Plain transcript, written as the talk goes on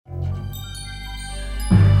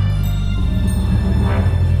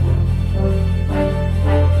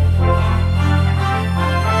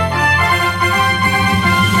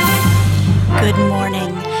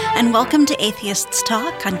and welcome to Atheists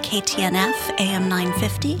Talk on KTNF AM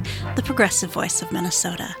 950, the progressive voice of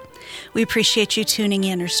Minnesota. We appreciate you tuning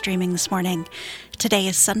in or streaming this morning. Today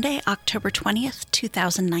is Sunday, October 20th,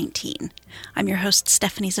 2019. I'm your host,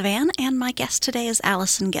 Stephanie Zavan, and my guest today is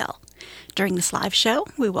Alison Gill. During this live show,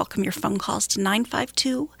 we welcome your phone calls to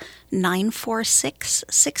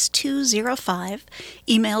 952-946-6205,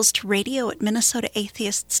 emails to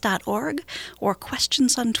radio@minnesotaatheists.org, or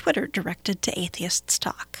questions on Twitter directed to Atheists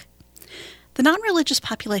Talk. The non-religious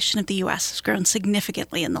population of the U.S. has grown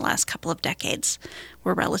significantly in the last couple of decades.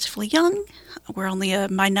 We're relatively young, we're only a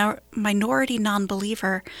minority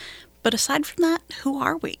non-believer, but aside from that, who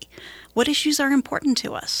are we? What issues are important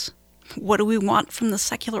to us? What do we want from the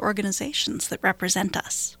secular organizations that represent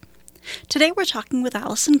us? Today we're talking with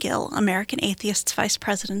Alison Gill, American Atheists Vice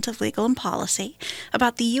President of Legal and Policy,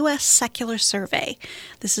 about the U.S. Secular Survey.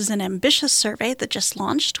 This is an ambitious survey that just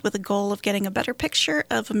launched with a goal of getting a better picture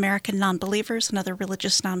of American non-believers and other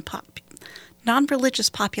religious non-religious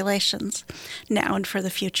populations now and for the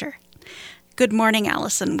future. Good morning,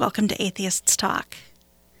 Alison. Welcome to Atheists Talk.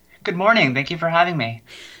 Good morning. Thank you for having me.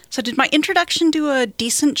 So did my introduction do a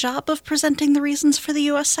decent job of presenting the reasons for the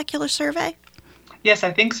U.S. Secular Survey? Yes,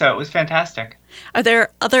 I think so. It was fantastic. Are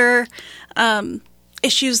there other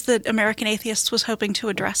issues that American Atheists was hoping to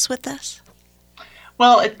address with this?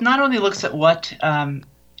 Well, it not only looks at what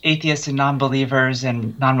atheists and non-believers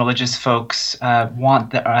and non-religious folks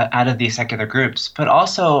want out of these secular groups, but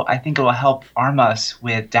also I think it will help arm us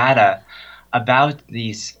with data about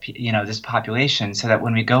this population, so that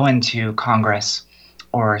when we go into Congress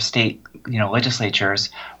or state,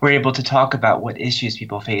 legislatures, we're able to talk about what issues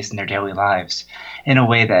people face in their daily lives in a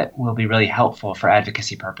way that will be really helpful for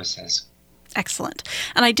advocacy purposes. Excellent.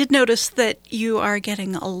 And I did notice that you are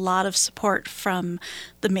getting a lot of support from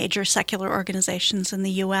the major secular organizations in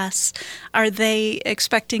the U.S. Are they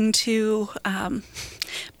expecting to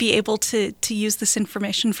be able to use this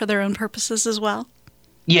information for their own purposes as well?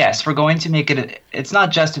 Yes, we're going to make it's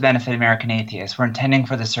not just to benefit American atheists. We're intending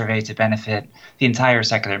for the survey to benefit the entire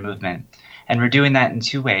secular movement. And we're doing that in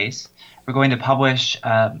two ways. We're going to publish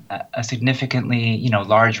a significantly,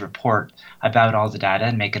 large report about all the data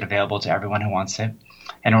and make it available to everyone who wants it.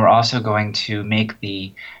 And we're also going to make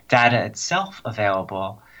the data itself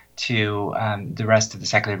available to the rest of the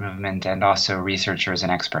secular movement and also researchers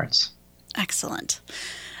and experts. Excellent.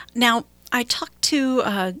 Now, I talked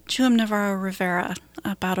to Gill Navarro-Rivera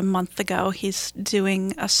about a month ago. He's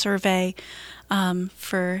doing a survey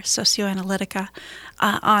for Socioanalytica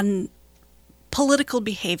on political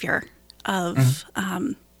behavior of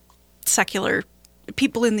secular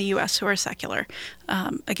people in the U.S. who are secular.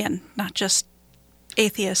 Again, not just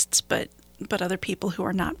atheists, but other people who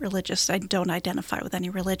are not religious. I don't identify with any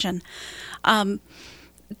religion.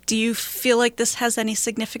 Do you feel like this has any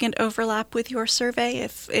significant overlap with your survey?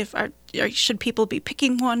 Should people be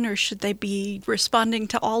picking one, or should they be responding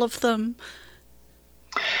to all of them?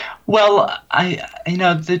 Well,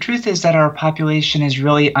 the truth is that our population is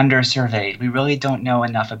really undersurveyed. We really don't know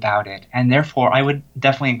enough about it, and therefore, I would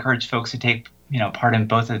definitely encourage folks to take part in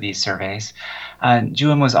both of these surveys.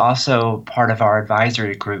 Gill was also part of our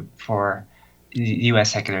advisory group for the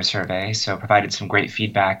U.S. Secular Survey, so provided some great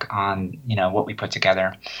feedback on what we put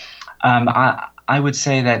together. I would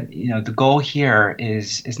say that the goal here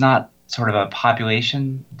is not sort of a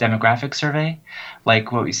population demographic survey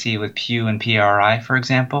like what we see with Pew and PRI, for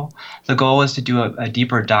example. The goal is to do a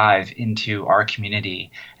deeper dive into our community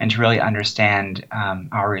and to really understand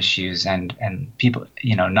our issues and people,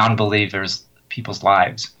 non-believers, people's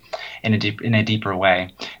lives in a deeper way.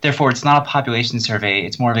 Therefore, it's not a population survey.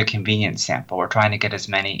 It's more of a convenience sample. We're trying to get as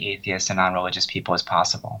many atheists and non-religious people as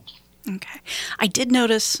possible. Okay. I did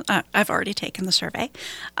notice, I've already taken the survey,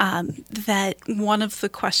 that one of the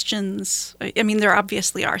questions, there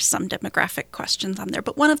obviously are some demographic questions on there,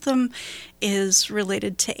 but one of them is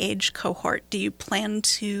related to age cohort. Do you plan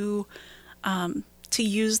to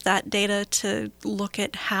use that data to look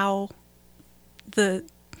at how the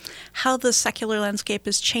secular landscape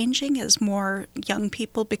is changing as more young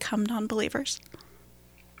people become non-believers?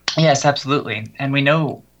 Yes, absolutely. And we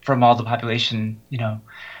know from all the population,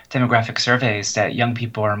 demographic surveys that young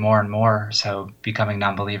people are more and more so becoming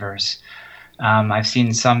non-believers. I've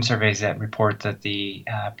seen some surveys that report that the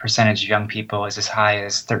percentage of young people is as high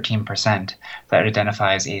as 13% that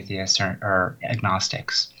identify as atheists or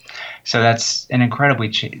agnostics. So that's an incredibly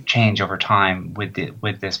change over time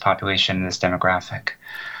with this population, this demographic.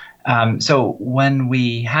 So when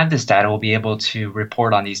we have this data, we'll be able to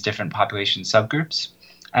report on these different population subgroups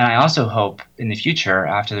And I also hope in the future,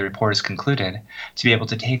 after the report is concluded, to be able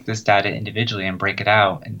to take this data individually and break it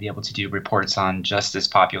out and be able to do reports on just this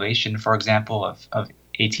population, for example, of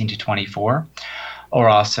 18 to 24, or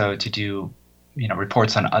also to do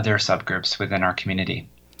reports on other subgroups within our community.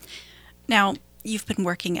 Now, you've been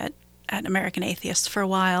working at American Atheists for a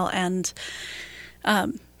while, and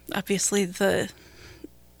obviously the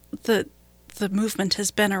movement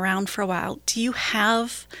has been around for a while. Do you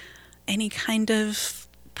have any kind of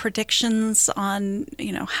predictions on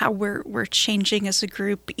how we're changing as a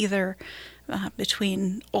group, either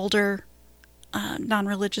between older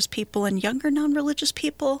non-religious people and younger non-religious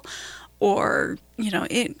people, or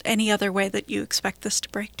in any other way that you expect this to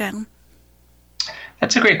break down?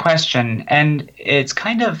 That's a great question, and it's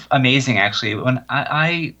kind of amazing actually. When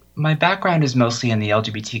my background is mostly in the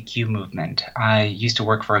LGBTQ movement. I used to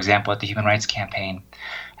work, for example, at the Human Rights Campaign,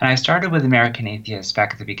 and I started with American Atheists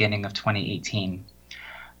back at the beginning of 2018.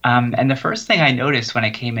 And the first thing I noticed when I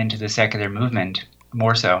came into the secular movement,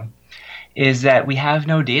 more so, is that we have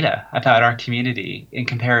no data about our community in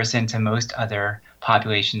comparison to most other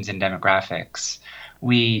populations and demographics.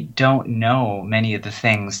 We don't know many of the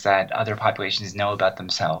things that other populations know about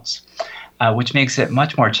themselves, which makes it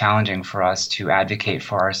much more challenging for us to advocate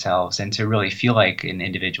for ourselves and to really feel like an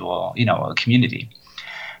individual, a community.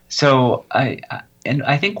 So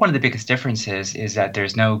I think one of the biggest differences is that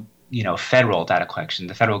there's no federal data collection.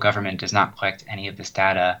 The federal government does not collect any of this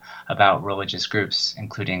data about religious groups,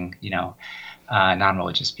 including,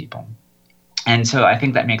 non-religious people. And so I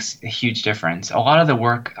think that makes a huge difference. A lot of the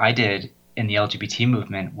work I did in the LGBT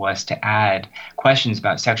movement was to add questions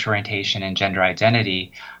about sexual orientation and gender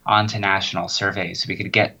identity onto national surveys so we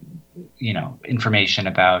could get, information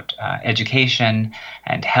about education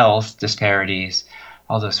and health disparities,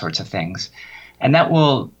 all those sorts of things. And that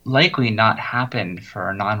will likely not happen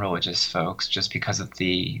for non-religious folks just because of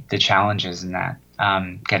the challenges in that,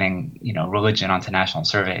 getting religion onto national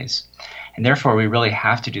surveys. And therefore, we really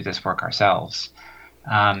have to do this work ourselves.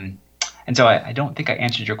 And so I don't think I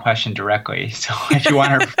answered your question directly. So if you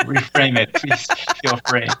want to reframe it, please feel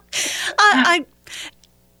free.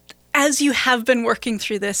 As you have been working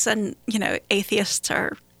through this, and atheists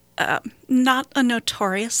are not a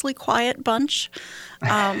notoriously quiet bunch.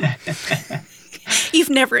 You've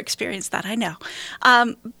never experienced that, I know.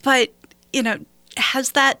 But,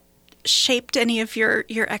 has that shaped any of your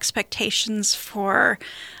expectations for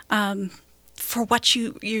what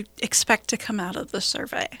you expect to come out of the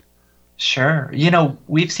survey? Sure.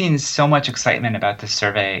 We've seen so much excitement about this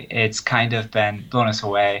survey. It's kind of been blown us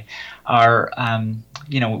away.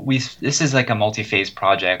 This is like a multi-phase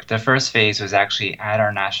project. The first phase was actually at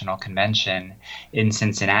our national convention in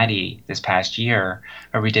Cincinnati this past year,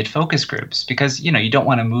 where we did focus groups because, you don't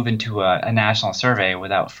want to move into a national survey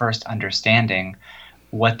without first understanding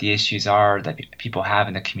what the issues are that people have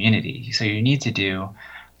in the community. So you need to do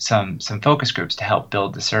some focus groups to help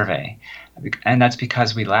build the survey. And that's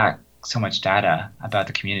because we lack so much data about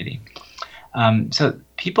the community. So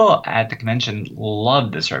people at the convention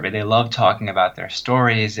loved the survey. They loved talking about their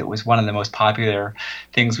stories. It was one of the most popular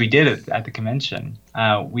things we did at the convention.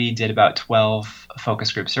 We did about 12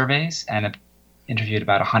 focus group surveys and interviewed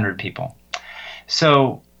about 100 people.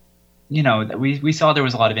 So, we saw there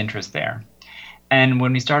was a lot of interest there. And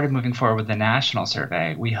when we started moving forward with the national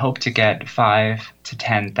survey, we hoped to get 5,000 to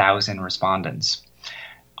 10,000 respondents.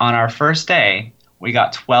 On our first day, we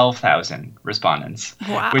got 12,000 respondents,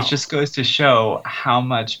 wow. Which just goes to show how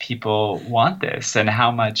much people want this and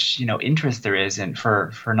how much interest there is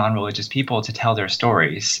for non-religious people to tell their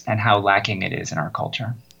stories and how lacking it is in our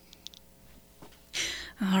culture.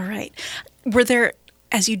 All right. Were there,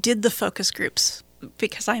 as you did the focus groups,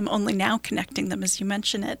 because I'm only now connecting them as you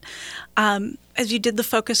mention it, as you did the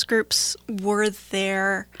focus groups, were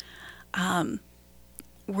there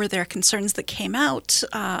concerns that came out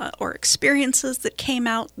or experiences that came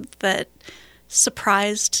out that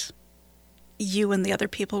surprised you and the other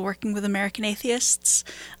people working with American Atheists?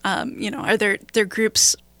 Are there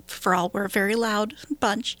groups, for all we're a very loud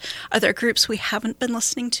bunch, are there groups we haven't been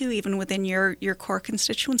listening to even within your core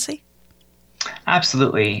constituency?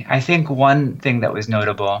 Absolutely. I think one thing that was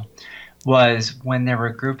notable was when there were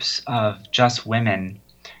groups of just women,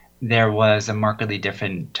 there was a markedly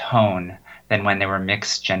different tone than when there were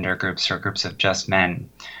mixed gender groups or groups of just men.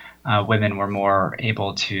 Women were more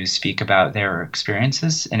able to speak about their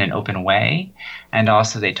experiences in an open way, and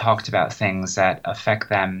also they talked about things that affect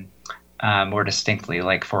them more distinctly,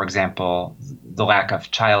 like, for example, the lack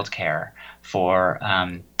of childcare for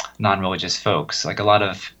non-religious folks. Like a lot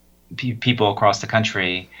of people across the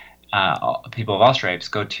country people of all stripes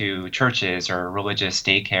go to churches or religious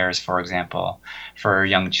daycares, for example, for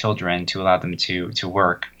young children to allow them to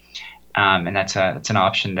work. And that's an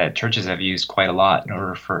option that churches have used quite a lot in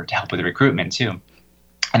order to help with recruitment too.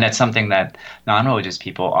 And that's something that non-religious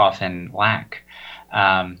people often lack,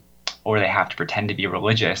 or they have to pretend to be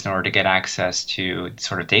religious in order to get access to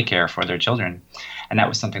sort of daycare for their children. And that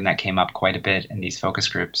was something that came up quite a bit in these focus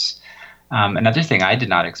groups. Another thing I did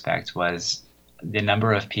not expect was the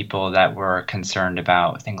number of people that were concerned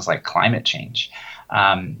about things like climate change.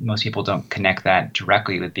 Most people don't connect that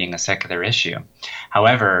directly with being a secular issue.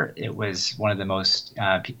 However, it was one of the most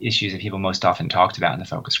issues that people most often talked about in the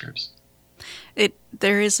focus groups.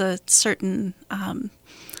 There is a certain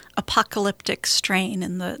apocalyptic strain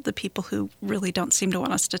in the people who really don't seem to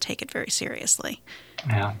want us to take it very seriously.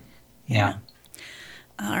 Yeah.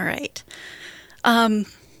 All right.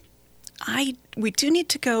 We do need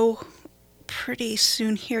to go pretty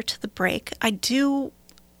soon here to the break. I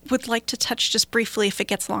would like to touch just briefly, if it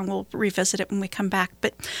gets long, we'll revisit it when we come back,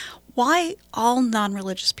 but why all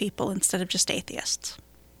non-religious people instead of just atheists?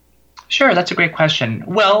 Sure, that's a great question.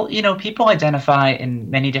 Well, people identify in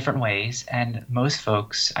many different ways, and most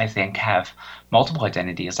folks, I think, have multiple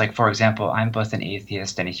identities. Like, for example, I'm both an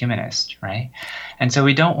atheist and a humanist, right? And so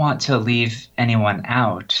we don't want to leave anyone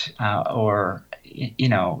out or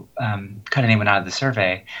cut anyone out of the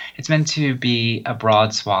survey. It's meant to be a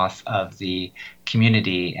broad swath of the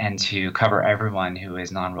community and to cover everyone who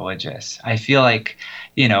is non-religious. I feel like,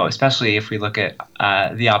 especially if we look at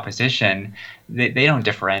the opposition, they don't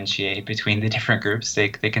differentiate between the different groups. They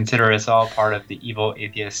consider us all part of the evil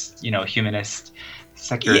atheist, humanist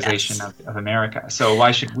secularization of America. So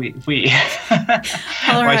why should we should we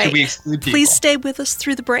exclude people? Please stay with us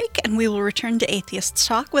through the break, and we will return to Atheists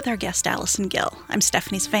Talk with our guest Alison Gill. I'm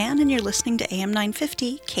Stephanie Zvan, and you're listening to AM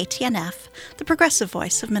 950 KTNF, the progressive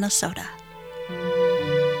voice of Minnesota.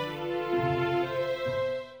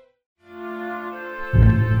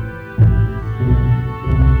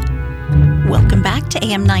 Welcome back to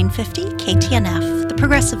AM 950 KTNF, the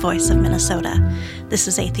progressive voice of Minnesota. This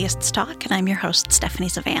is Atheists Talk, and I'm your host, Stephanie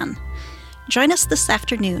Zvan. Join us this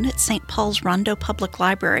afternoon at St. Paul's Rondo Public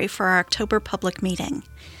Library for our October public meeting.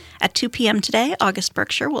 At 2 p.m. today, August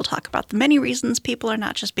Berkshire will talk about the many reasons people are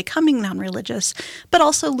not just becoming non-religious, but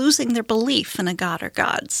also losing their belief in a god or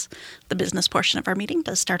gods. The business portion of our meeting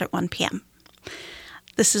does start at 1 p.m.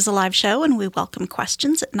 This is a live show, and we welcome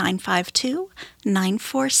questions at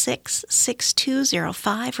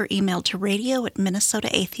 952-946-6205 or email to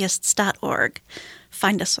radio@minnesotaatheists.org.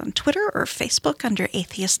 Find us on Twitter or Facebook under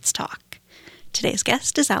Atheists Talk. Today's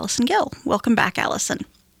guest is Alison Gill. Welcome back, Alison.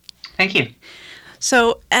 Thank you.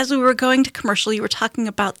 So as we were going to commercial, you were talking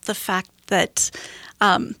about the fact that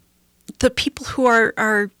the people who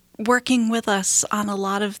are working with us on a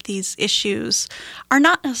lot of these issues are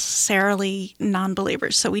not necessarily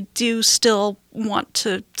non-believers. So we do still want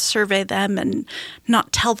to survey them and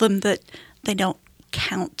not tell them that they don't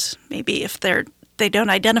count. Maybe if they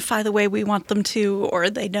don't identify the way we want them to,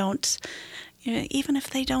 or they don't, even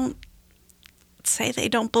if they don't say they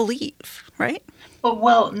don't believe, right?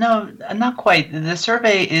 Well, no, not quite. The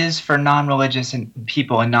survey is for non-religious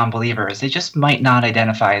people and non-believers. They just might not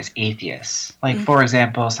identify as atheists. Like, for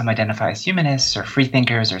example, some identify as humanists or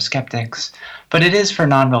freethinkers or skeptics, but it is for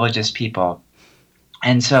non-religious people.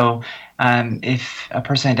 And so if a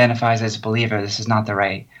person identifies as a believer, this is not the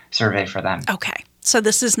right survey for them. Okay. So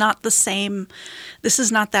this is not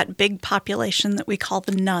that big population that we call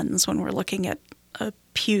the nuns when we're looking at a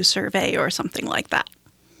Pew survey or something like that.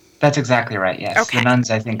 That's exactly right, yes. Okay. The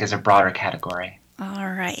nuns, I think, is a broader category.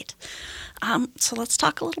 All right. So let's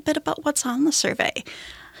talk a little bit about what's on the survey.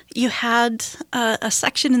 You had a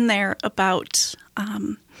section in there about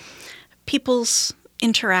people's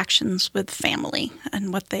interactions with family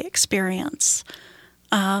and what they experience.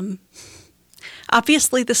 Obviously,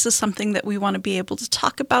 this is something that we want to be able to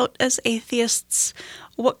talk about as atheists.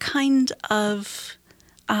 What kinds of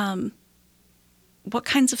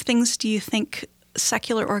things do you think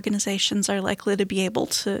secular organizations are likely to be able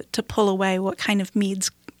to pull away? What kind of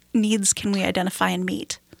needs can we identify and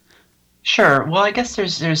meet? Sure. Well, I guess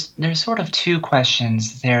there's sort of two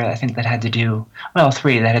questions there, I think, three that had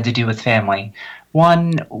to do with family.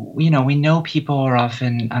 One, we know people are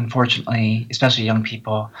often, unfortunately, especially young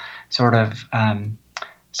people, sort of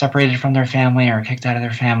separated from their family or kicked out of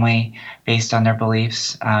their family based on their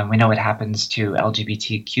beliefs. We know it happens to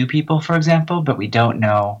LGBTQ people, for example, but we don't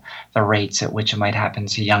know the rates at which it might happen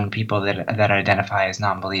to young people that identify as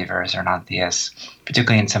non-believers or non-theists,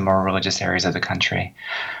 particularly in some more religious areas of the country.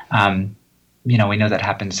 we know that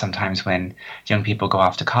happens sometimes when young people go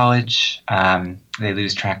off to college. They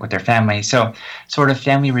lose track with their family. So sort of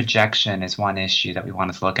family rejection is one issue that we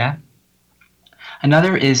wanted to look at.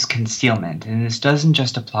 Another is concealment, and this doesn't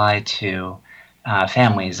just apply to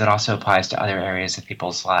families. It also applies to other areas of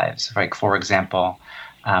people's lives. Like, for example,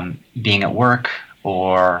 being at work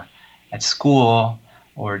or at school,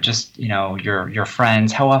 or just your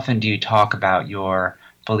friends. How often do you talk about your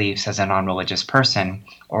beliefs as a non-religious person,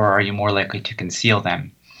 or are you more likely to conceal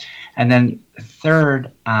them? And then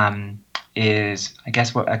third is, I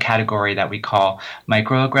guess, a category that we call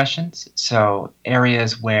microaggressions. So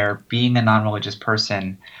areas where being a non-religious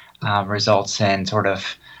person results in sort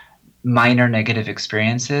of minor negative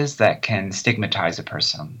experiences that can stigmatize a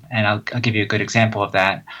person. And I'll give you a good example of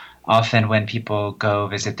that. Often when people go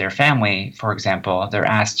visit their family, for example, they're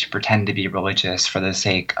asked to pretend to be religious for the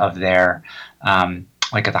sake of their,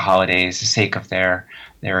 like at the holidays, the sake of their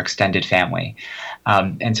extended family.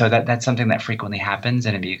 And so that's something that frequently happens,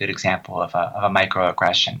 and it'd be a good example of a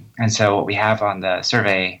microaggression. And so what we have on the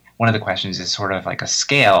survey, one of the questions is sort of like a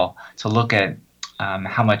scale to look at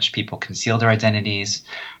how much people conceal their identities,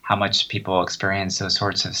 how much people experience those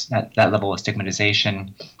sorts of that level of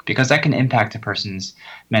stigmatization, because that can impact a person's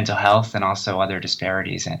mental health and also other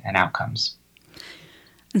disparities and outcomes.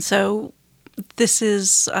 And so this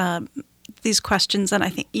is these questions, and I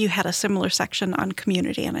think you had a similar section on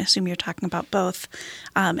community, and I assume you're talking about both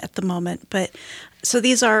at the moment. But so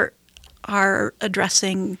these are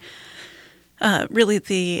addressing really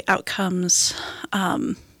the outcomes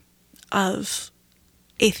of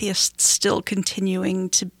atheists still continuing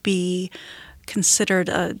to be considered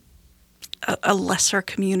a lesser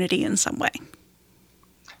community in some way.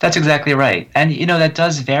 That's exactly right. And, that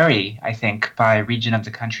does vary, I think, by region of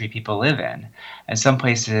the country people live in. In some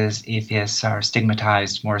places, atheists are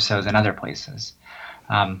stigmatized more so than other places.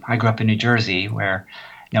 I grew up in New Jersey, where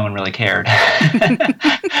no one really cared.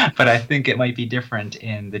 But I think it might be different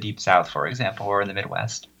in the Deep South, for example, or in the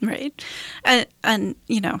Midwest. Right. And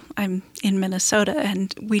I'm in Minnesota,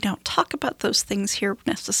 and we don't talk about those things here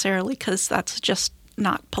necessarily because that's just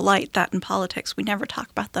not polite. That in politics, we never talk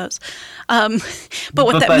about those. But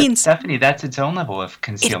what that means... Stephanie, that's its own level of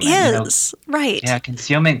concealment. It is, right. Yeah,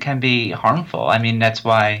 concealment can be harmful. I mean, that's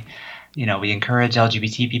why, we encourage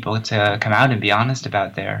LGBT people to come out and be honest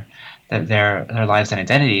about their lives and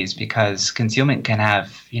identities, because concealment can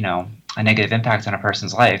have, a negative impact on a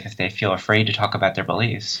person's life if they feel afraid to talk about their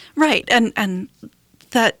beliefs. Right. And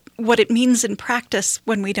that what it means in practice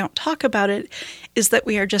when we don't talk about it is that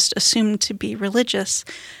we are just assumed to be religious.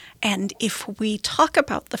 And if we talk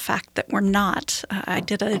about the fact that we're not, I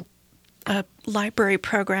did a library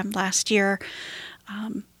program last year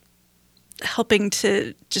helping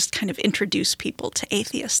to just kind of introduce people to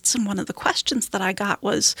atheists. And one of the questions that I got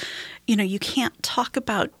was, you can't talk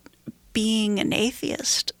about being an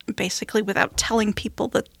atheist basically without telling people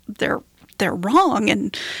that they're wrong,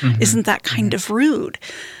 and isn't that kind of rude?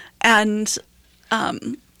 And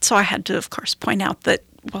so I had to, of course, point out that,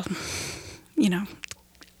 well,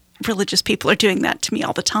 religious people are doing that to me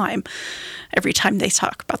all the time. Every time they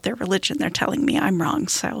talk about their religion, they're telling me I'm wrong.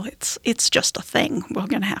 So it's just a thing. We're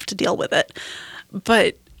going to have to deal with it.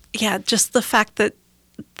 But yeah, just the fact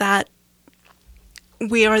that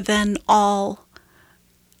we are then all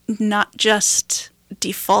not just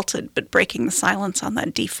defaulted, but breaking the silence on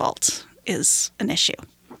that default is an issue.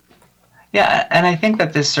 Yeah, and I think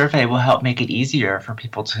that this survey will help make it easier for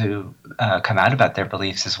people to come out about their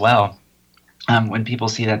beliefs as well. When people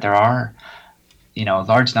see that there are,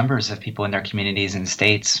 large numbers of people in their communities and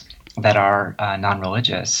states that are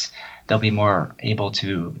non-religious, they'll be more able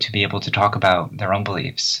to be able to talk about their own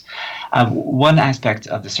beliefs. One aspect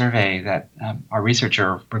of the survey that our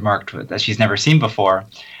researcher remarked that she's never seen before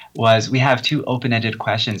was we have 2 open-ended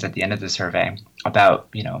questions at the end of the survey about,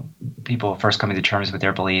 people first coming to terms with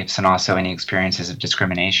their beliefs and also any experiences of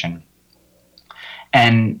discrimination.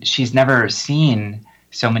 And she's never seen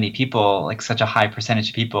so many people, like such a high percentage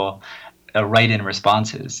of people, write in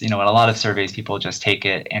responses. In a lot of surveys, people just take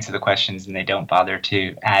it, answer the questions, and they don't bother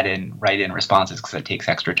to write in responses because it takes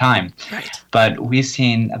extra time. Right. But we've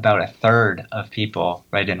seen about 1/3 of people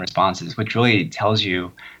write in responses, which really tells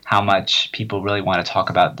you how much people really want to talk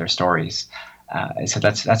about their stories. So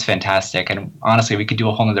that's fantastic. And honestly, we could do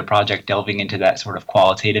a whole other project delving into that sort of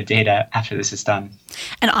qualitative data after this is done.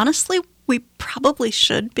 And honestly, we probably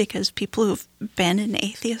should, because people who've been in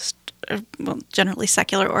atheist, generally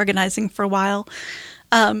secular organizing for a while,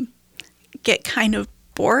 get kind of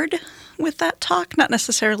bored with that talk. Not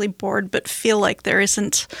necessarily bored, but feel like there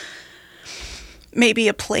isn't maybe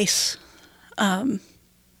a place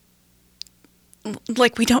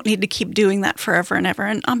like we don't need to keep doing that forever and ever.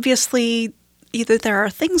 And obviously, either there are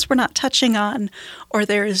things we're not touching on, or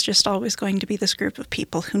there is just always going to be this group of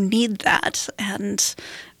people who need that. And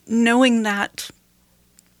knowing that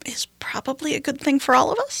is probably a good thing for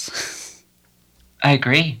all of us. I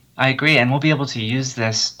agree. And we'll be able to use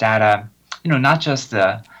this data, not just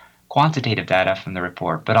the quantitative data from the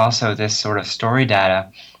report, but also this sort of story data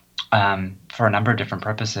for a number of different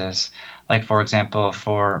purposes. Like, for example,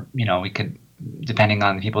 we could, depending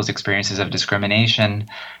on people's experiences of discrimination,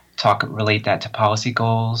 relate that to policy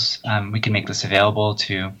goals. We can make this available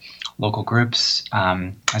to local groups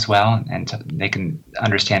as well, and they can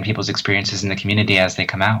understand people's experiences in the community as they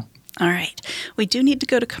come out. All right. We do need to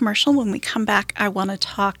go to commercial. When we come back, I want to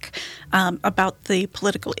talk about the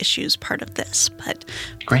political issues part of this. But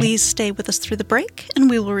Great. Please stay with us through the break, and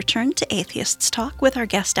we will return to Atheists Talk with our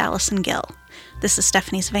guest, Alison Gill. This is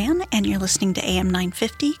Stephanie Zvan, and you're listening to AM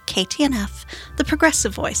 950 KTNF, the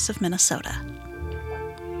progressive voice of Minnesota.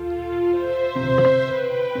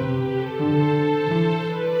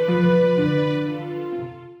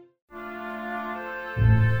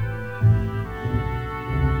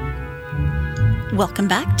 Welcome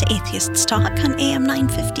back to Atheists Talk on AM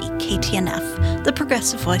 950 KTNF, the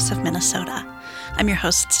progressive voice of Minnesota. I'm your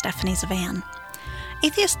host, Stephanie Zvan.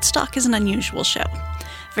 Atheists Talk is an unusual show.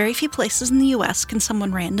 Very few places in the U.S. can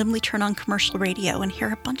someone randomly turn on commercial radio and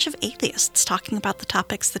hear a bunch of atheists talking about the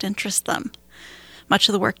topics that interest them. Much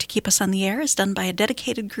of the work to keep us on the air is done by a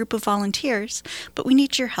dedicated group of volunteers, but we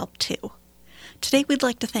need your help too. Today we'd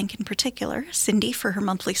like to thank in particular Cindy for her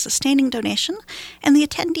monthly sustaining donation and the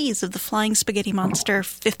attendees of the Flying Spaghetti Monster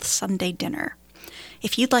 5th Sunday Dinner.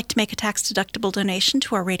 If you'd like to make a tax-deductible donation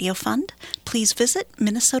to our radio fund, please visit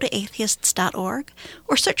minnesotaatheists.org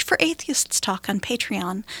or search for Atheists Talk on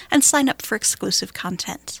Patreon and sign up for exclusive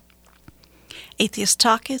content. Atheist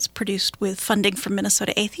Talk is produced with funding from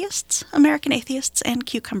Minnesota Atheists, American Atheists, and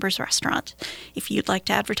Cucumbers Restaurant. If you'd like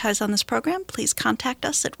to advertise on this program, please contact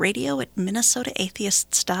us at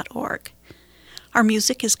radio@minnesotaatheists.org. Our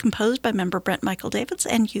music is composed by member Brent Michael Davids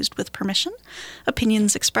and used with permission.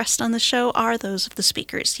 Opinions expressed on the show are those of the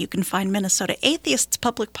speakers. You can find Minnesota Atheists'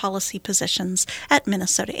 public policy positions at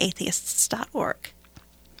minnesotaatheists.org.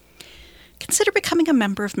 Consider becoming a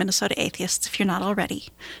member of Minnesota Atheists if you're not already.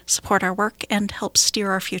 Support our work and help steer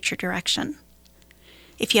our future direction.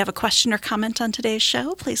 If you have a question or comment on today's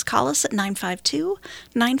show, please call us at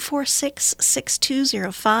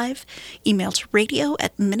 952-946-6205, email to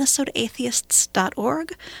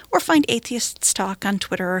radio@minnesotaatheists.org, or find Atheists Talk on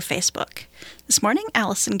Twitter or Facebook. This morning,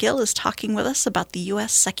 Alison Gill is talking with us about the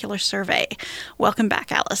U.S. Secular Survey. Welcome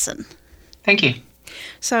back, Alison. Thank you.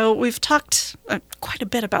 So we've talked quite a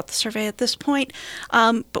bit about the survey at this point,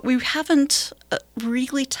 but we haven't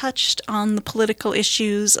really touched on the political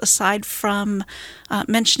issues aside from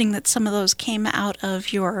mentioning that some of those came out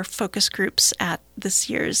of your focus groups at this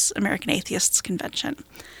year's American Atheists Convention.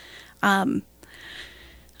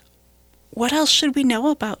 What else should we know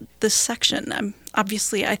about this section?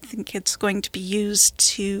 Obviously, I think it's going to be used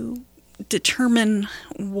to determine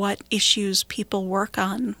what issues people work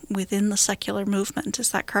on within the secular movement.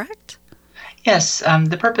 Is that correct? Yes.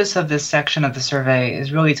 The purpose of this section of the survey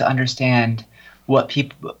is really to understand what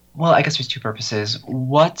people, well, I guess there's two purposes.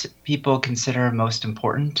 What people consider most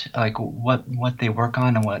important, like what they work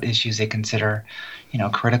on and what issues they consider,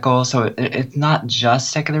 critical. So it's not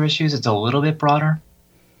just secular issues. It's a little bit broader.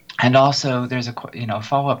 And also, there's a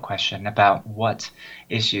follow-up question about what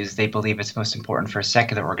issues they believe it's most important for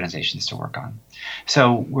secular organizations to work on.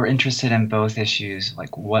 So we're interested in both issues,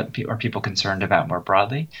 like what are people concerned about more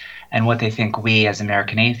broadly, and what they think we as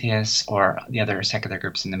American Atheists or the other secular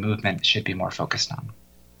groups in the movement should be more focused on.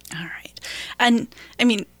 All right. And, I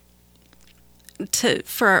mean,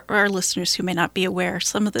 for our listeners who may not be aware,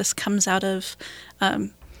 some of this comes out of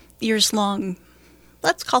years-long,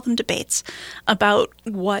 let's call them debates, about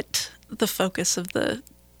what the focus of the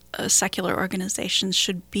secular organizations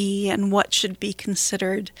should be and what should be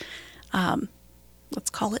considered, let's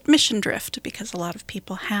call it mission drift, because a lot of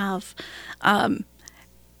people have. But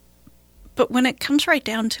when it comes right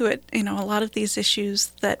down to it, a lot of these issues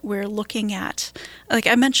that we're looking at, like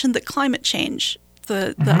I mentioned that climate change,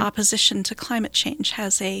 the opposition to climate change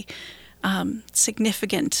has a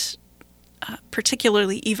significant,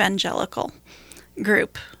 particularly evangelical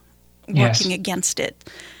group working against it.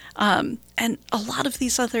 And a lot of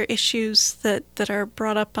these other issues that are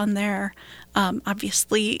brought up on there,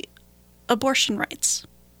 obviously abortion rights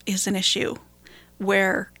is an issue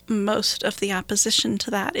where most of the opposition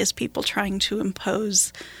to that is people trying to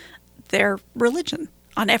impose their religion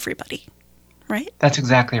on everybody, right? That's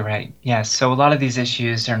exactly right. Yes. So a lot of these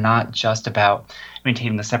issues are not just about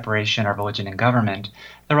maintaining the separation of religion and government.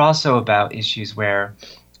 They're also about issues where,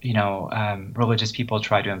 religious people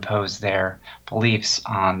try to impose their beliefs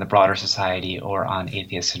on the broader society or on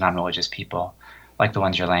atheists and non-religious people, like the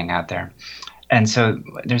ones you're laying out there. And so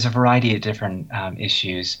there's a variety of different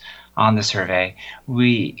issues on the survey.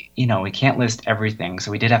 We can't list everything, so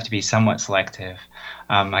we did have to be somewhat selective.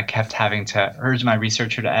 I kept having to urge my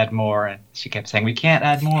researcher to add more, and she kept saying, we can't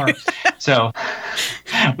add more. So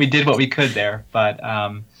we did what we could there, but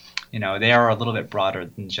they are a little bit broader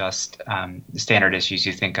than just the standard issues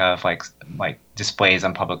you think of, like displays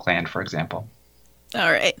on public land, for example.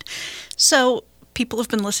 All right. So people have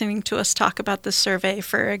been listening to us talk about this survey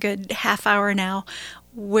for a good half hour now.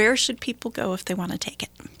 Where should people go if they want to take it?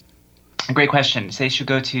 Great question. So they should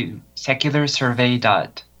go to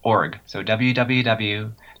secularsurvey.org. So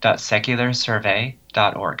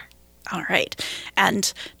www.secularsurvey.org. All right.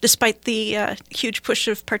 And despite the huge push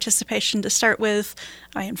of participation to start with,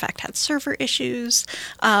 I in fact had server issues.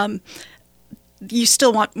 You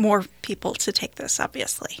still want more people to take this,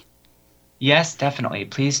 obviously. Yes, definitely.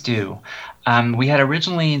 Please do. We had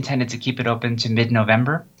originally intended to keep it open to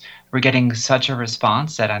mid-November. We're getting such a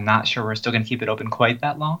response that I'm not sure we're still going to keep it open quite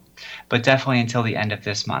that long, but definitely until the end of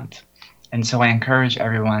this month. And so I encourage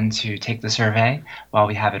everyone to take the survey while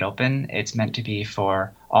we have it open. It's meant to be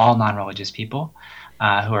for all non-religious people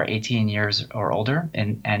who are 18 years or older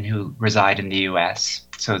and who reside in the U.S.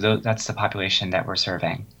 So that's the population that we're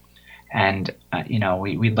surveying. And,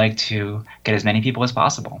 we'd like to get as many people as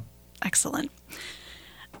possible. Excellent.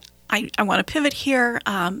 I want to pivot here.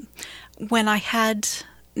 When I had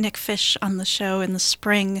Nick Fish on the show in the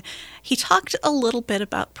spring, he talked a little bit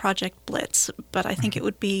about Project Blitz, but I think it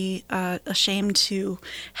would be a shame to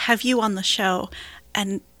have you on the show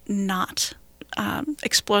and not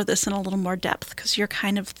explore this in a little more depth, because you're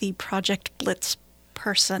kind of the Project Blitz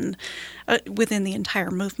person within the entire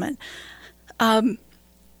movement.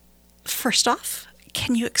 First off,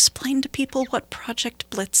 can you explain to people what Project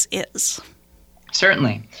Blitz is?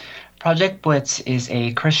 Certainly. Project Blitz is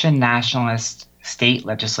a Christian nationalist state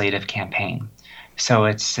legislative campaign. So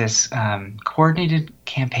it's this coordinated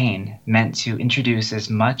campaign meant to introduce as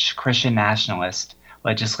much Christian nationalist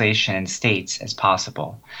legislation in states as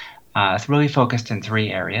possible. It's really focused in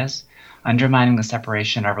three areas: undermining the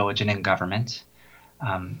separation of religion and government,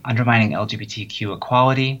 undermining LGBTQ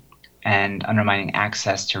equality, and undermining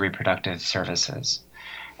access to reproductive services.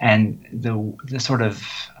 And the sort of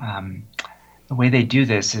the way they do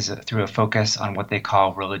this is through a focus on what they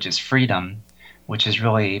call religious freedom, which is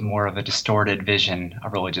really more of a distorted vision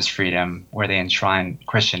of religious freedom, where they enshrine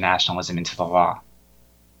Christian nationalism into the law.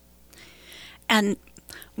 And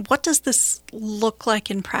what does this look like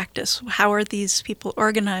in practice? How are these people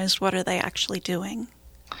organized? What are they actually doing?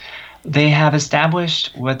 They have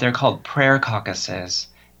established what they're called prayer caucuses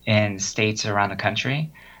in states around the country.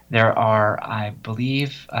 There are, I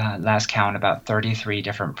believe, last count, about 33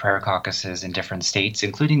 different prayer caucuses in different states,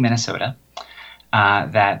 including Minnesota,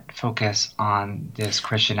 that focus on this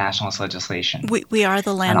Christian nationalist legislation. We are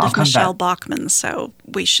the land of Michelle Bachmann, so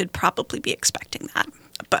we should probably be expecting that.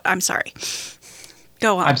 But I'm sorry.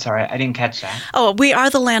 Go on. I'm sorry, I didn't catch that. Oh, we are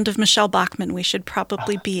the land of Michelle Bachmann. We should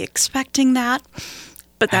probably be expecting that.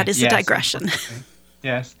 But that is a digression.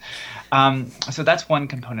 Yes. So that's one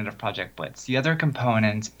component of Project Blitz. The other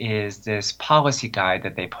component is this policy guide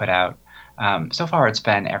that they put out. So far, it's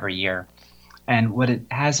been every year. And what it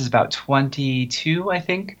has is about 22, I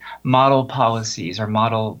think, model policies or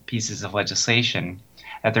model pieces of legislation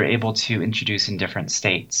that they're able to introduce in different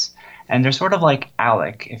states. And they're sort of like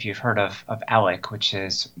ALEC, if you've heard of ALEC, which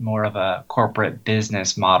is more of a corporate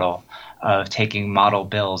business model of taking model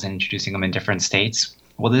bills and introducing them in different states.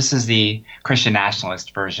 Well, this is the Christian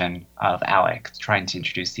nationalist version of ALEC, trying to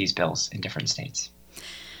introduce these bills in different states.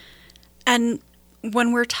 And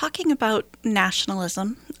when we're talking about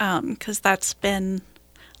nationalism, because that's been,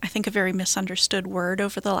 I think, a very misunderstood word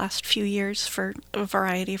over the last few years for a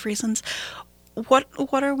variety of reasons, what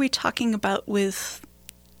are we talking about with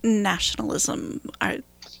nationalism?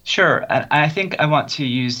 Sure. I think I want to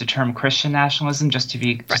use the term Christian nationalism just to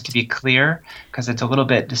be clear, because it's a little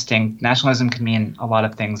bit distinct. Nationalism can mean a lot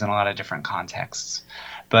of things in a lot of different contexts.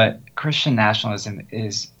 But Christian nationalism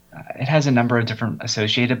it has a number of different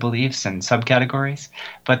associated beliefs and subcategories.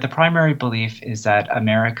 But the primary belief is that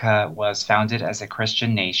America was founded as a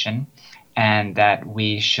Christian nation, and that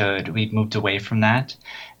we've moved away from that,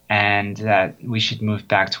 and that we should move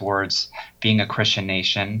back towards being a Christian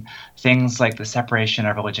nation. Things like the separation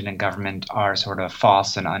of religion and government are sort of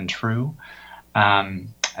false and untrue.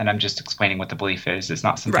 and I'm just explaining what the belief is. It's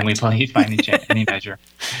not something we Right. believe by any measure.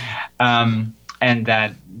 And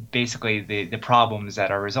that basically the problems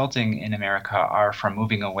that are resulting in America are from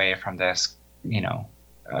moving away from this,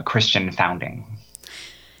 Christian founding.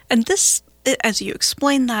 And this, as you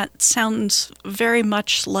explain that, sounds very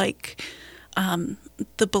much like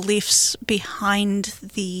the beliefs behind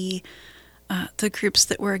the groups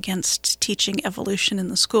that were against teaching evolution in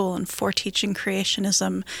the school and for teaching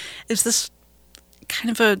creationism. Is this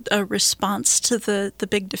kind of a response to the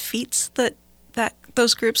big defeats that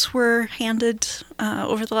those groups were handed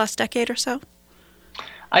over the last decade or so?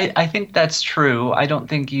 I think that's true. I don't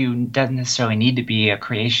think you don't necessarily need to be a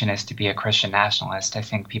creationist to be a Christian nationalist. I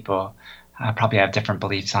think people probably have different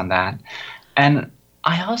beliefs on that. And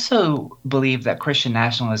I also believe that Christian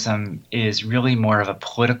nationalism is really more of a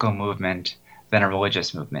political movement than a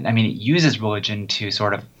religious movement. I mean, it uses religion to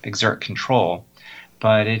sort of exert control,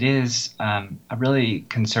 but it is a really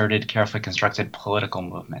concerted, carefully constructed political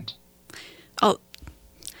movement.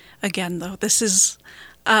 Again, though, this is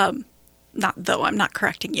I'm not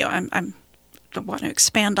correcting you. I want to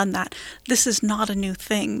expand on that. This is not a new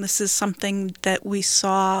thing. This is something that we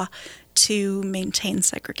saw to maintain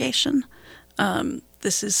segregation.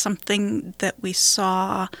 This is something that we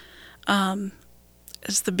saw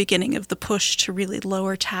as the beginning of the push to really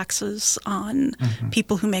lower taxes on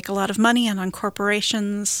people who make a lot of money and on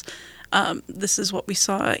corporations. This is what we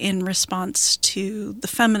saw in response to the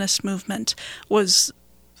feminist movement, was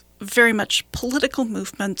very much political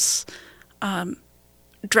movements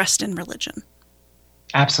dressed in religion.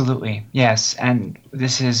 Absolutely, yes. And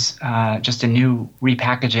this is just a new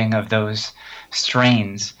repackaging of those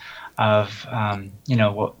strains of,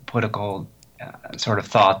 what political sort of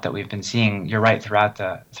thought that we've been seeing. You're right, throughout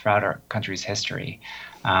our country's history.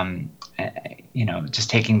 Just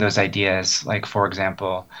taking those ideas, like, for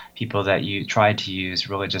example, people that you tried to use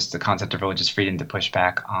the concept of religious freedom to push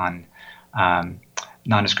back on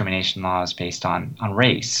non-discrimination laws based on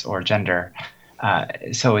race or gender.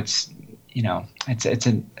 So it's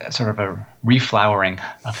a sort of a reflowering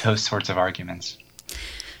of those sorts of arguments.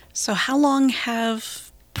 So how long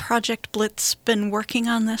have Project Blitz been working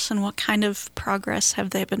on this, and what kind of progress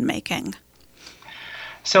have they been making?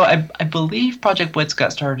 So I believe Project Blitz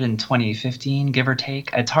got started in 2015, give or take.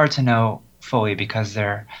 It's hard to know fully because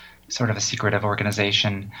they're sort of a secretive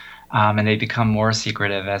organization, and they become more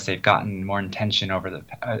secretive as they've gotten more attention over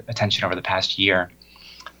the past year.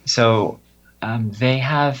 So they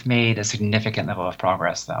have made a significant level of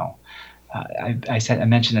progress, though. I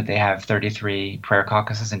mentioned that they have 33 prayer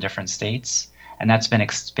caucuses in different states, and that's been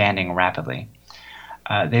expanding rapidly.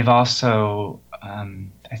 They've also,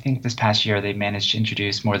 I think this past year, they managed to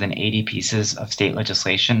introduce more than 80 pieces of state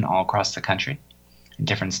legislation all across the country in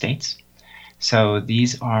different states. So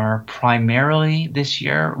these are primarily, this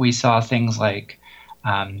year, we saw things like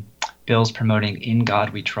bills promoting "In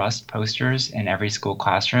God We Trust" posters in every school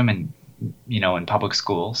classroom and, in public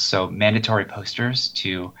schools. So mandatory posters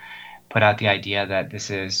to put out the idea that this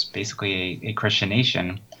is basically a Christian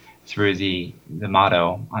nation through the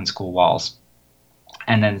motto on school walls.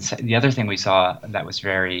 And then the other thing we saw that was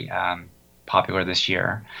very popular this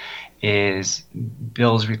year is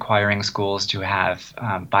bills requiring schools to have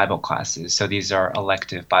Bible classes. So these are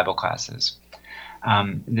elective Bible classes.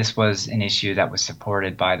 This was an issue that was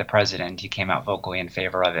supported by the president. He came out vocally in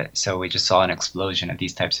favor of it. So we just saw an explosion of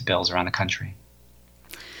these types of bills around the country.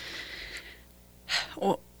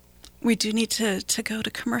 Well, we do need to go to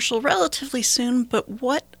commercial relatively soon, but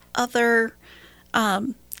what other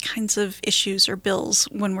kinds of issues or bills,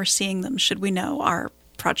 when we're seeing them, should we know are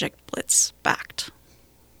Project Blitz backed?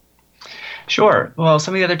 Sure. Well,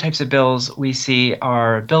 some of the other types of bills we see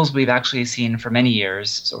are bills we've actually seen for many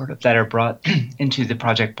years, sort of, that are brought into the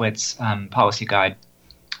Project Blitz policy guide.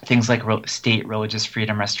 Things like state religious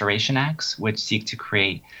freedom restoration acts, which seek to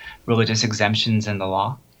create religious exemptions in the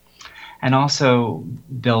law. And also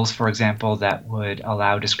bills, for example, that would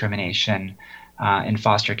allow discrimination in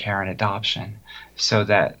foster care and adoption, so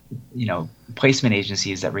that, placement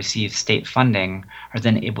agencies that receive state funding are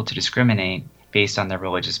then able to discriminate based on their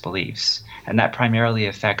religious beliefs. And that primarily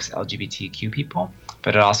affects LGBTQ people,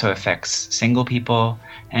 but it also affects single people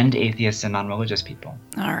and atheists and non-religious people.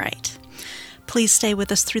 All right. Please stay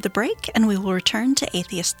with us through the break, and we will return to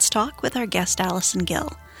Atheists Talk with our guest, Alison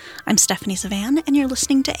Gill. I'm Stephanie Zavan, and you're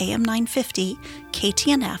listening to AM 950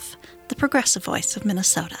 KTNF, the progressive voice of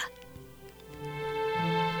Minnesota.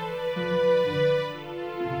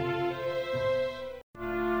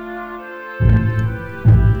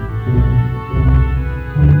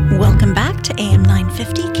 Welcome back to AM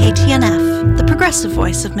 950 KTNF, the progressive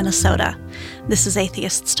voice of Minnesota. This is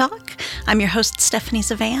Atheists Talk. I'm your host, Stephanie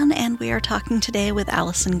Zavan, and we are talking today with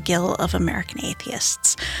Alison Gill of American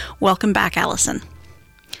Atheists. Welcome back, Alison.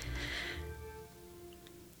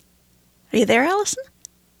 Are you there, Alison?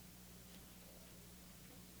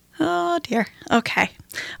 Oh, dear. Okay.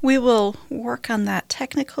 We will work on that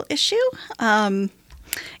technical issue. In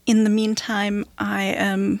the meantime, I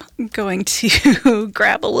am going to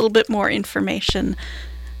grab a little bit more information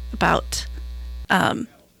about...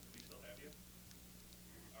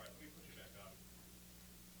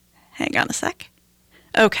 Hang on a sec.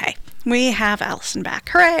 Okay, we have Alison back.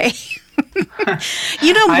 Hooray!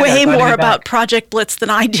 You know way more about Project Blitz than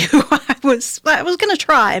I do. I was going to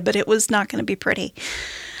try, but it was not going to be pretty.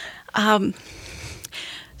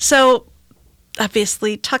 So,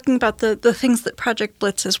 obviously, talking about the things that Project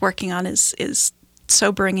Blitz is working on is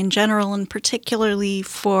sobering in general, and particularly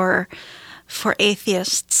for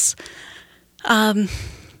atheists. What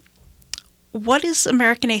is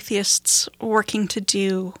American Atheists working to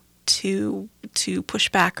do to push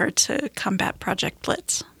back or to combat Project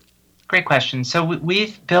Blitz? Great question. So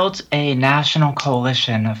we've built a national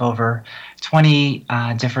coalition of over 20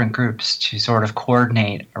 different groups to sort of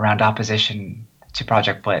coordinate around opposition to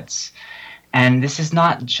Project Blitz. And this is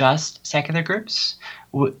not just secular groups.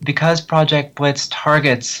 Because Project Blitz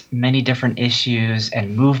targets many different issues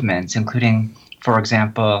and movements, including, for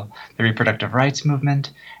example, the reproductive rights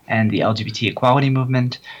movement and the LGBT equality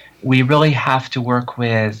movement, we really have to work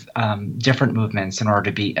with different movements in order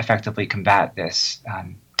to be effectively combat this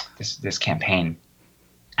campaign.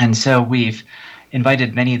 And so we've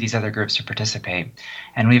invited many of these other groups to participate,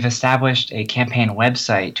 and we've established a campaign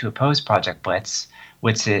website to oppose Project Blitz,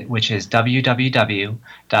 which is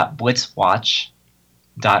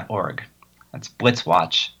www.blitzwatch.org. That's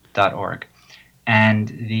blitzwatch.org. And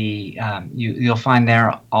you'll find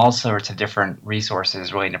there all sorts of different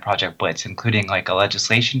resources relating to Project Blitz, including like a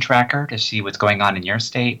legislation tracker to see what's going on in your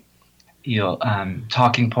state,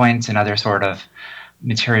 talking points and other sort of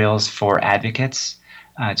materials for advocates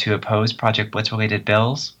to oppose Project Blitz-related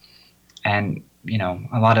bills, and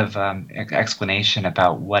a lot of explanation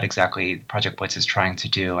about what exactly Project Blitz is trying to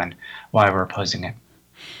do and why we're opposing it.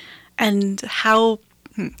 And how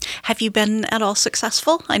have you been at all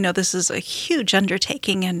successful? I know this is a huge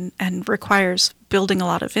undertaking and requires building a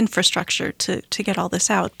lot of infrastructure to get all this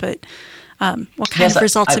out, but what kind of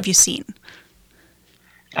results have you seen?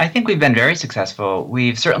 I think we've been very successful.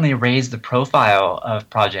 We've certainly raised the profile of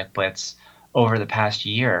Project Blitz over the past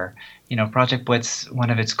year. Project Blitz, one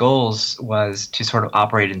of its goals was to sort of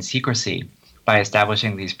operate in secrecy by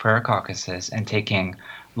establishing these prayer caucuses and taking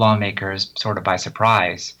lawmakers sort of by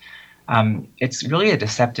surprise. It's really a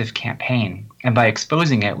deceptive campaign, and by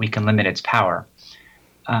exposing it, we can limit its power.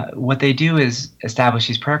 What they do is establish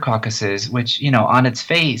these prayer caucuses, which, on its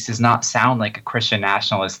face does not sound like a Christian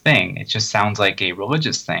nationalist thing. It just sounds like a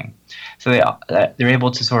religious thing. So they're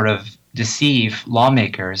able to sort of deceive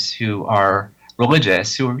lawmakers who are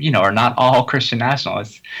religious, who are not all Christian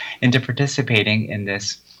nationalists, into participating in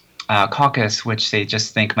this caucus, which they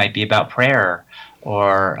just think might be about prayer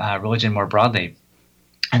or religion more broadly.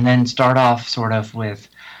 And then start off sort of with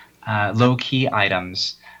low-key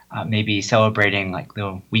items, maybe celebrating like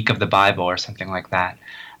the week of the Bible or something like that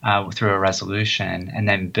through a resolution, and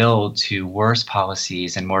then build to worse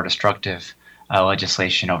policies and more destructive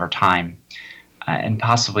legislation over time. And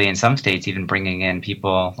possibly in some states even bringing in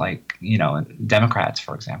people like, Democrats,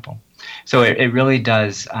 for example. So it really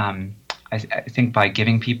does, I think by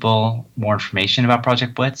giving people more information about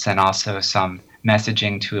Project Blitz and also some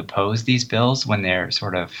messaging to oppose these bills when they're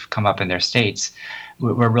sort of come up in their states,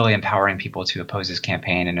 we're really empowering people to oppose this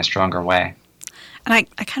campaign in a stronger way. And I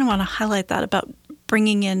kind of want to highlight that about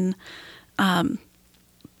bringing in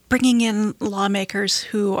lawmakers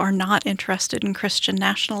who are not interested in Christian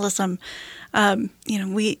nationalism.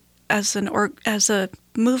 We as a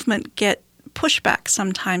movement get pushback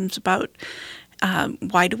sometimes about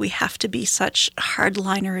why do we have to be such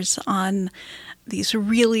hardliners on these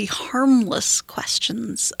really harmless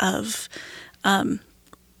questions of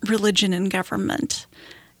religion and government.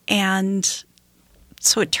 And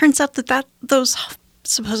so it turns out that those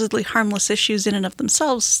supposedly harmless issues in and of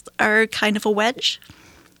themselves are kind of a wedge.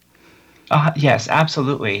 Yes,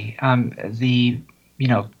 absolutely.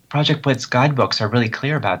 Project Blitz guidebooks are really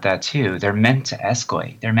clear about that too. They're meant to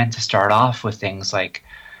escalate. They're meant to start off with things like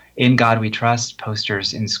 "In God We Trust"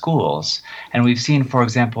 posters in schools. And we've seen, for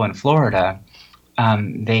example, in Florida,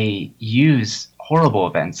 they use horrible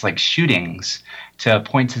events like shootings to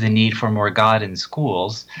point to the need for more God in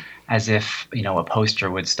schools. as if, a poster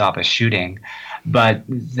would stop a shooting. But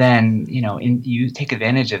then, you take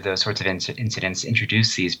advantage of those sorts of incidents,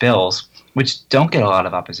 introduce these bills, which don't get a lot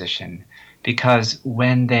of opposition. Because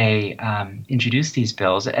when they introduce these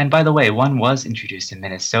bills, and by the way, one was introduced in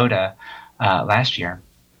Minnesota last year,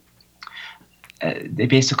 they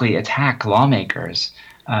basically attack lawmakers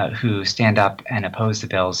who stand up and oppose the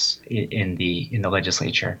bills in the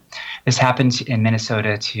legislature. This happened in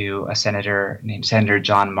Minnesota to a senator named Senator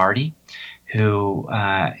John Marty, who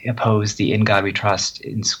opposed the "In God We Trust"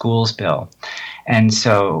 in schools bill. And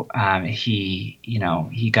so he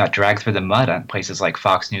got dragged through the mud on places like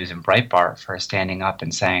Fox News and Breitbart for standing up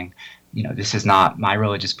and saying, this is not my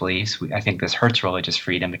religious beliefs. I think this hurts religious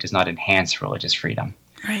freedom. It does not enhance religious freedom.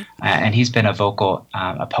 Right. And he's been a vocal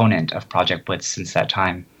opponent of Project Blitz since that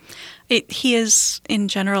time. He is, in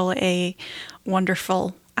general, a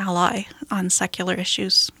wonderful ally on secular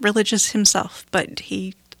issues, religious himself, but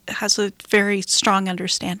he has a very strong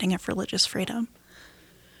understanding of religious freedom.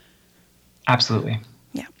 Absolutely.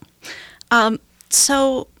 Yeah.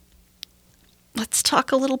 So let's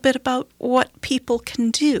talk a little bit about what people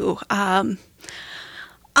can do.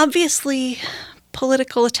 Obviously,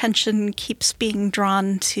 political attention keeps being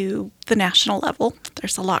drawn to the national level.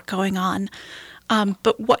 There's a lot going on.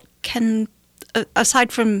 But what can,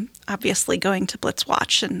 aside from obviously going to Blitz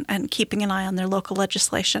Watch and keeping an eye on their local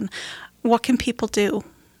legislation, what can people do?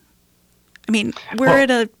 I mean, we're at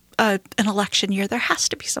an election year. There has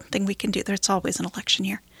to be something we can do. There's always an election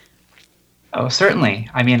year. Oh, certainly.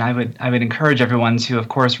 I mean, I would encourage everyone to, of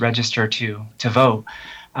course, register to vote.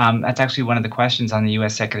 That's actually one of the questions on the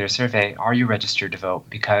U.S. Secular Survey. Are you registered to vote?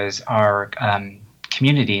 Because our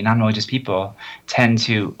community, non-religious people, tend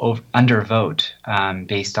to undervote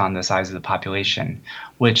based on the size of the population,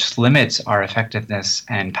 which limits our effectiveness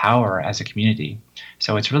and power as a community.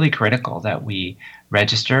 So it's really critical that we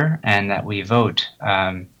register and that we vote.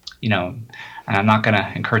 And I'm not going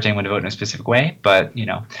to encourage anyone to vote in a specific way, but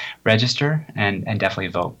register and definitely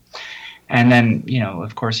vote. And then,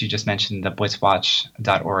 of course, you just mentioned the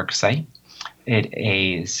blitzwatch.org site. It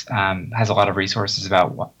has a lot of resources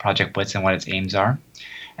about what Project Blitz and what its aims are.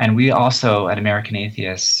 And we also, at American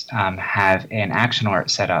Atheists, have an action alert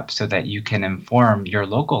set up so that you can inform your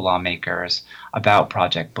local lawmakers about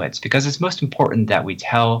Project Blitz, because it's most important that we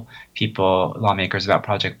tell lawmakers about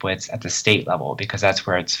Project Blitz at the state level, because that's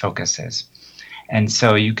where its focus is. And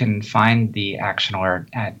so you can find the action alert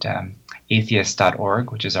at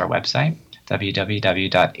atheist.org, which is our website,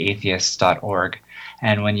 www.atheist.org.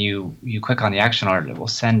 And when you click on the action alert, it will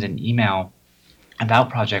send an email about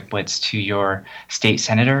Project Blitz to your state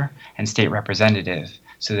senator and state representative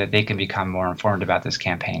so that they can become more informed about this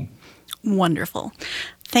campaign. Wonderful.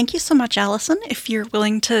 Thank you so much, Alison. If you're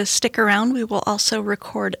willing to stick around, we will also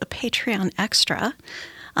record a Patreon extra.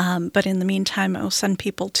 But in the meantime, I will send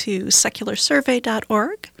people to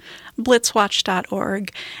secularsurvey.org,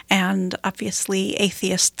 blitzwatch.org, and obviously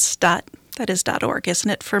atheists.org,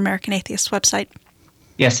 isn't it, for American Atheists website?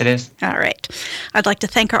 Yes, it is. All right. I'd like to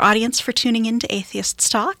thank our audience for tuning in to Atheists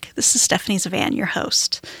Talk. This is Stephanie Zavan, your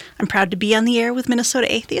host. I'm proud to be on the air with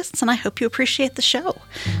Minnesota Atheists, and I hope you appreciate the show.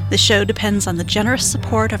 The show depends on the generous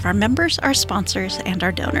support of our members, our sponsors, and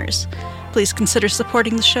our donors. Please consider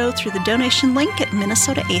supporting the show through the donation link at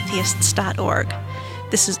minnesotaatheists.org.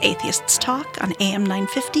 This is Atheists Talk on AM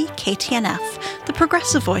 950 KTNF, the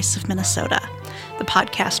progressive voice of Minnesota. The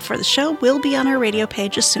podcast for the show will be on our radio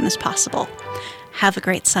page as soon as possible. Have a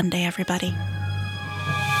great Sunday, everybody.